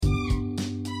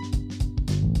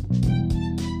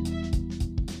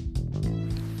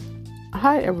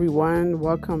Hi, everyone.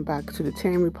 Welcome back to the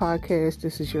Tammy Podcast.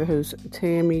 This is your host,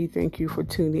 Tammy. Thank you for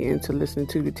tuning in to listen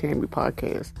to the Tammy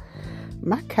Podcast.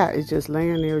 My cat is just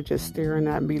laying there, just staring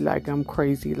at me like I'm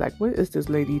crazy. Like, what is this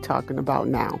lady talking about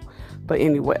now? But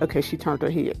anyway, okay, she turned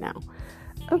her head now.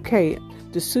 Okay,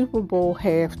 the Super Bowl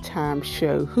halftime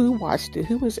show. Who watched it?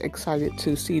 Who was excited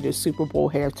to see the Super Bowl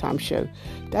halftime show?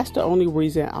 That's the only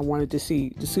reason I wanted to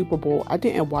see the Super Bowl. I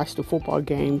didn't watch the football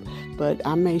game, but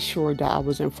I made sure that I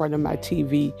was in front of my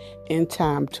TV in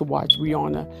time to watch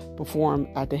Rihanna perform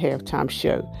at the halftime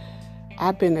show.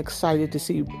 I've been excited to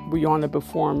see Rihanna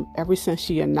perform ever since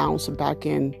she announced back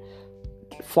in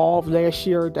fall of last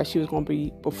year that she was going to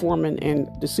be performing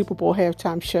in the Super Bowl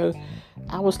halftime show.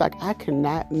 I was like, I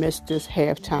cannot miss this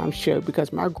halftime show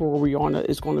because my girl Rihanna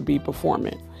is going to be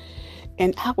performing.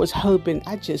 And I was hoping,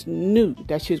 I just knew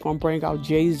that she was going to bring out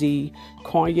Jay-Z,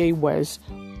 Kanye West,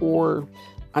 or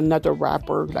another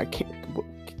rapper. Like,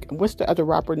 what's the other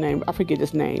rapper name? I forget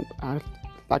his name. I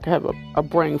have a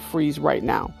brain freeze right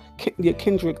now.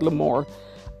 Kendrick Lamar.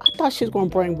 I thought she was going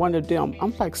to bring one of them.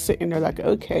 I'm like sitting there like,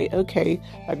 okay.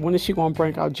 Like, when is she going to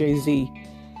bring out Jay-Z?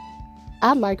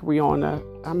 I like Rihanna.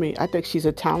 I mean, I think she's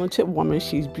a talented woman.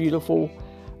 She's beautiful.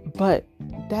 But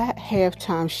that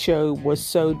halftime show was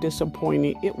so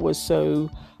disappointing. It was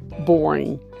so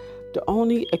boring. The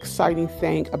only exciting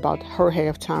thing about her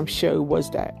halftime show was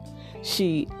that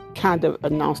she kind of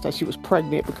announced that she was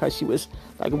pregnant because she was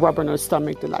like rubbing her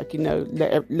stomach to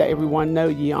let everyone know,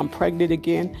 yeah, I'm pregnant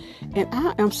again. And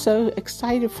I am so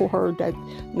excited for her that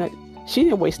she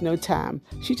didn't waste no time.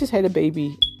 She just had a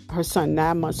baby, her son,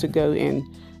 9 months ago, and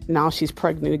now she's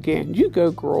pregnant again. You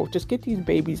go, girl. Just get these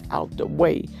babies out the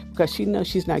way because she knows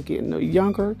she's not getting no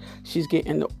younger. She's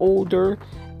getting older.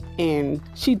 And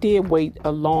she did wait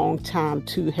a long time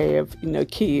to have,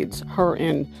 kids, her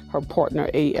and her partner,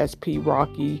 ASP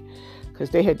Rocky, because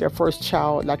they had their first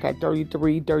child like at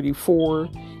 33, 34.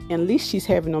 And at least she's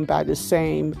having them by the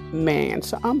same man.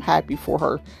 So I'm happy for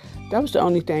her. That was the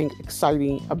only thing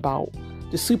exciting about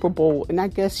the Super Bowl. And I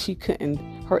guess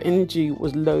her energy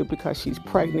was low because she's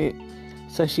pregnant.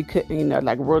 So she couldn't,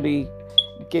 really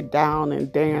get down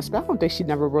and dance. But I don't think she'd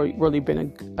never really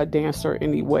been a dancer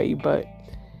anyway. But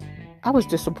I was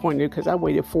disappointed because I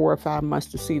waited 4 or 5 months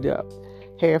to see the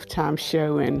halftime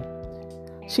show and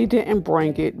she didn't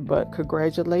bring it. But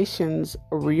congratulations,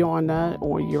 Rihanna,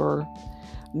 on your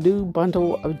new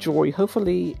bundle of joy.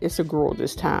 Hopefully it's a girl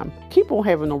this time. Keep on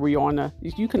having a Rihanna.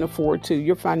 You can afford to.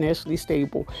 You're financially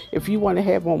stable. If you want to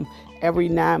have them every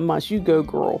 9 months, you go,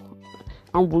 girl.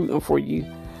 I'm rooting for you.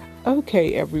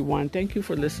 Okay, everyone. Thank you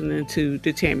for listening to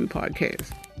the Tammy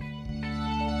Podcast.